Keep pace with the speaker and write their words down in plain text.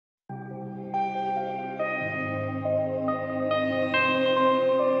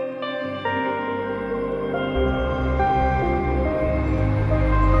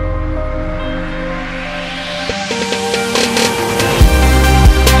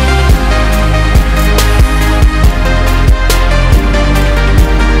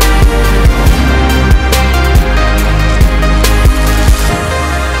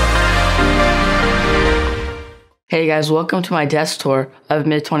Hey guys, welcome to my desk tour of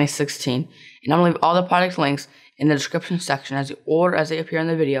mid-2016, and I'm going to leave all the product links in the description section as they appear in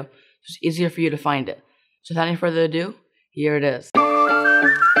the video, so it's easier for you to find it. So without any further ado, here it is.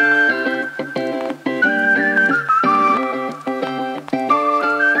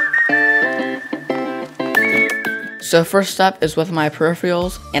 So first up is with my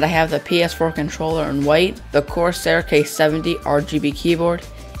peripherals, and I have the PS4 controller in white, the Corsair K70 RGB keyboard,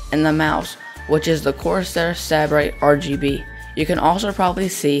 and the mouse, which is the Corsair Sabrite RGB. You can also probably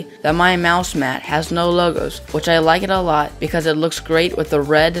see that my mouse mat has no logos, which I like it a lot because it looks great with the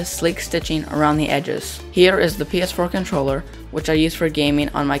red sleek stitching around the edges. Here is the PS4 controller, which I use for gaming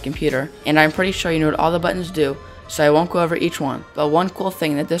on my computer, and I'm pretty sure you know what all the buttons do, so I won't go over each one. But one cool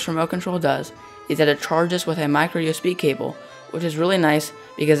thing that this remote control does is that it charges with a micro USB cable, which is really nice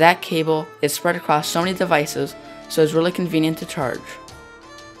because that cable is spread across so many devices, so it's really convenient to charge.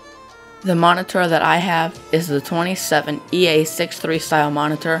 The monitor that I have is the 27 EA63 style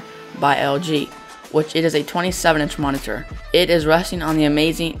monitor by LG, which it is a 27-inch monitor. It is resting on the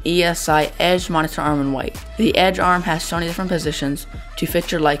amazing ESI Edge monitor arm in white. The Edge arm has so many different positions to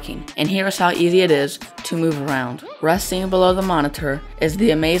fit your liking, and here is how easy it is to move around. Resting below the monitor is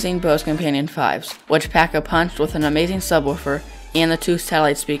the amazing Bose Companion 5s, which pack a punch with an amazing subwoofer and the two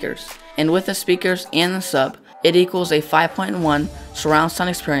satellite speakers. And with the speakers and the sub, it equals a 5.1 surround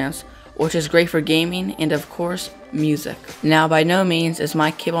sound experience, which is great for gaming and of course music. Now by no means is my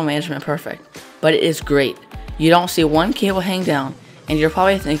cable management perfect, but it is great. You don't see one cable hang down, and you're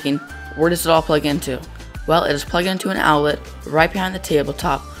probably thinking, where does it all plug into? Well, it is plugged into an outlet right behind the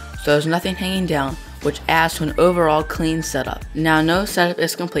tabletop, so there's nothing hanging down, which adds to an overall clean setup. Now no setup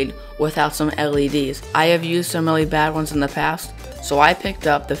is complete without some LEDs. I have used some really bad ones in the past, so I picked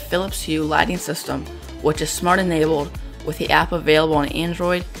up the Philips Hue lighting system, which is smart enabled with the app available on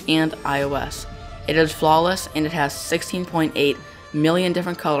Android and iOS. It is flawless, and it has 16.8 million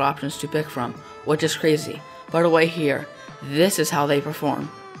different color options to pick from, which is crazy. By the way, here, this is how they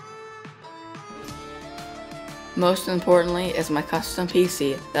perform. Most importantly is my custom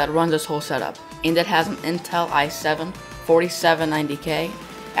PC that runs this whole setup, and it has an Intel i7 4790K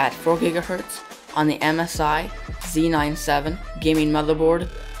at 4 GHz on the MSI Z97 gaming motherboard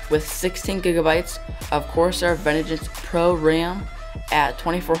with 16 GB of Corsair Vengeance Pro RAM at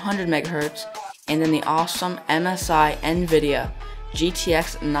 2400 MHz, and then the awesome MSI NVIDIA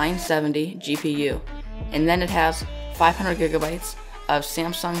GTX 970 GPU. And then it has 500 GB of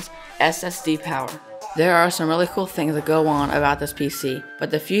Samsung's SSD power. There are some really cool things that go on about this PC,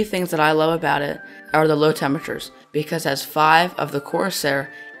 but the few things that I love about it are the low temperatures, because it has 5 of the Corsair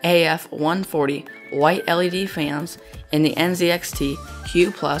AF140 white LED fans in the NZXT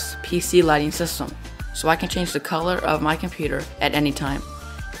Hue Plus PC lighting system, so I can change the color of my computer at any time.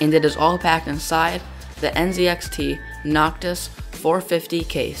 And it is all packed inside the NZXT Noctis 450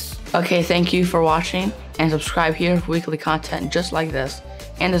 case. Okay, thank you for watching, and subscribe here for weekly content just like this.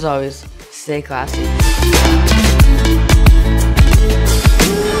 And as always, stay classy.